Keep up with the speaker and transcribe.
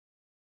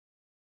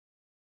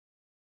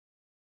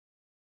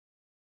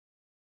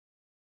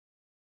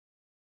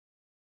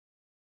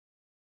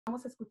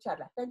Vamos a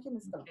escucharla. Thank you,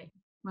 Ms. Colom. Okay.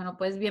 Bueno,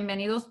 pues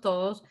bienvenidos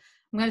todos.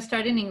 I'm going to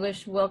start in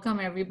English.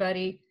 Welcome,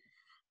 everybody.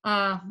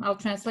 I'll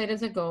translate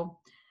as I go.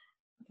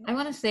 I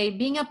want to say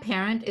being a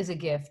parent is a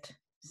gift.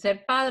 Ser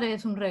padre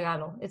es un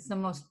regalo. It's the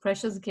most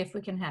precious gift we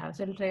can have. Es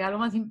el regalo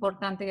más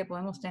importante que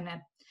podemos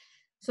tener.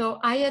 So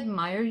I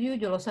admire you.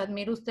 Yo los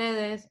admiro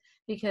ustedes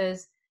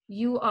because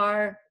you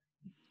are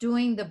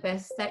doing the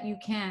best that you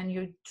can.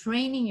 You're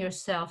training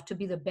yourself to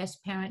be the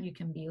best parent you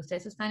can be.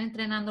 Ustedes están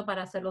entrenando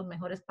para ser los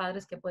mejores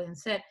padres que pueden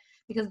ser.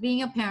 Because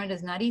being a parent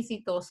is not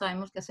easy. Todos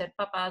sabemos que ser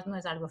papás no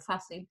es algo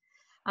fácil.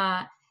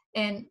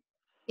 And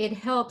it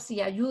helps,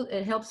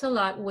 it helps a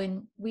lot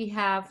when we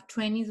have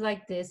trainings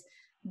like this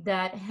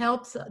that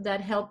help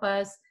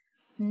us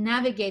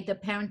navigate the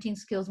parenting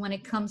skills when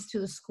it comes to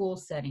the school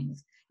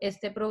settings.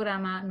 Este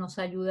programa nos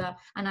ayuda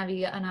a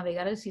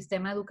navegar el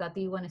sistema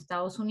educativo en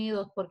Estados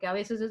Unidos porque a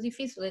veces es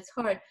difícil. It's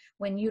hard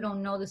when you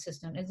don't know the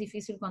system. Es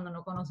difícil cuando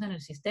no conocen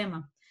el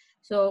sistema.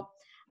 So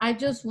I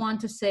just want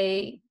to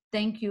say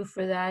thank you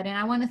for that. And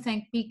I want to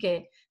thank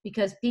Pique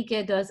because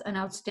Pique does an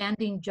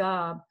outstanding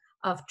job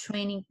of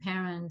training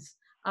parents.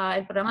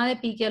 El programa de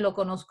Pique lo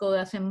conozco de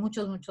hace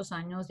muchos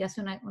años y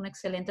hace un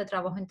excelente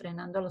trabajo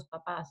entrenando a los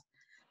papás.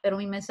 Pero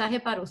mi mensaje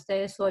para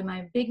ustedes hoy,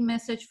 my big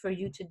message for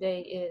you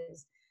today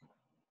is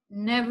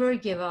never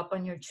give up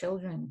on your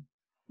children.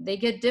 They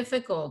get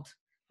difficult.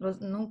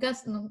 Nunca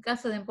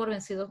se den por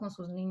vencidos con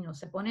sus niños.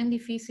 Se ponen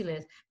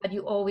difíciles, but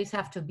you always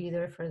have to be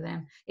there for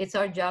them. It's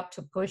our job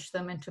to push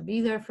them and to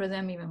be there for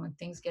them even when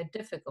things get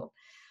difficult.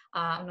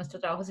 Nuestro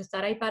trabajo es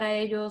estar ahí para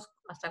ellos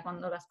hasta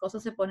cuando las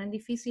cosas se ponen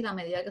difíciles a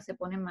medida que se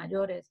ponen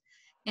mayores.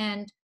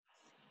 And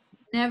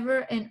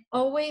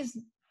always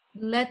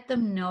let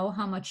them know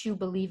how much you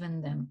believe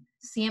in them.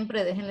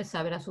 Siempre déjenles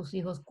saber a sus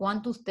hijos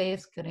cuánto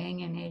ustedes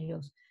creen en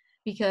ellos.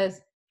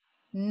 Because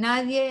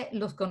nadie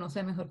los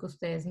conoce mejor que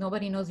ustedes.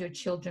 Nobody knows your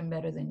children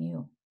better than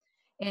you.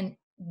 And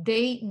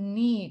they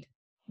need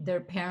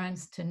their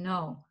parents to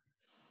know.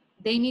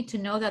 They need to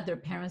know that their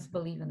parents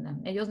believe in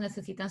them. Ellos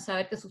necesitan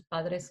saber que sus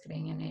padres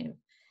creen en ellos.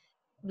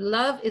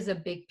 Love is a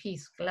big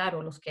piece,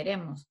 claro, los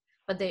queremos.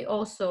 But they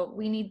also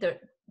need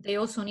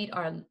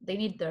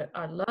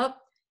our love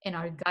and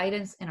our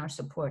guidance and our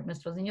support.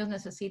 Nuestros niños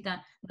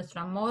necesitan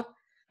nuestro amor,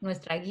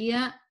 nuestra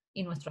guía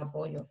y nuestro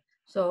apoyo.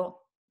 So,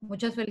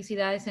 muchas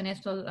felicidades en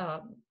esto.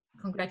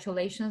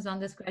 Congratulations on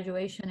this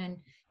graduation and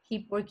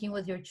keep working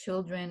with your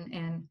children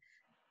and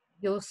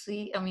you'll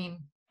see, I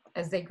mean,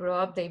 as they grow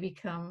up, they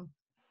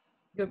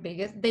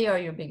are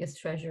your biggest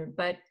treasure,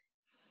 but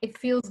it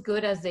feels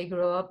good as they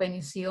grow up and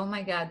you see, oh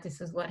my God, this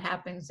is what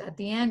happens at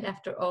the end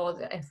after all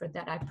the effort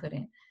that I put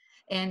in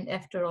and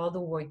after all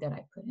the work that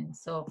I put in.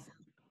 So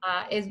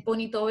es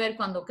bonito ver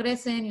cuando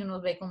crecen y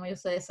uno ve cómo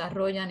ellos se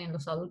desarrollan en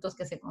los adultos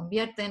que se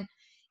convierten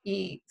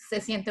y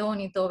se siente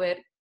bonito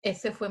ver,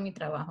 ese fue mi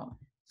trabajo,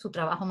 su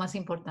trabajo más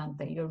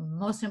importante. Your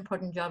most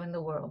important job in the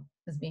world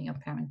is being a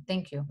parent.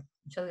 Thank you.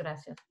 Muchas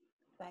gracias.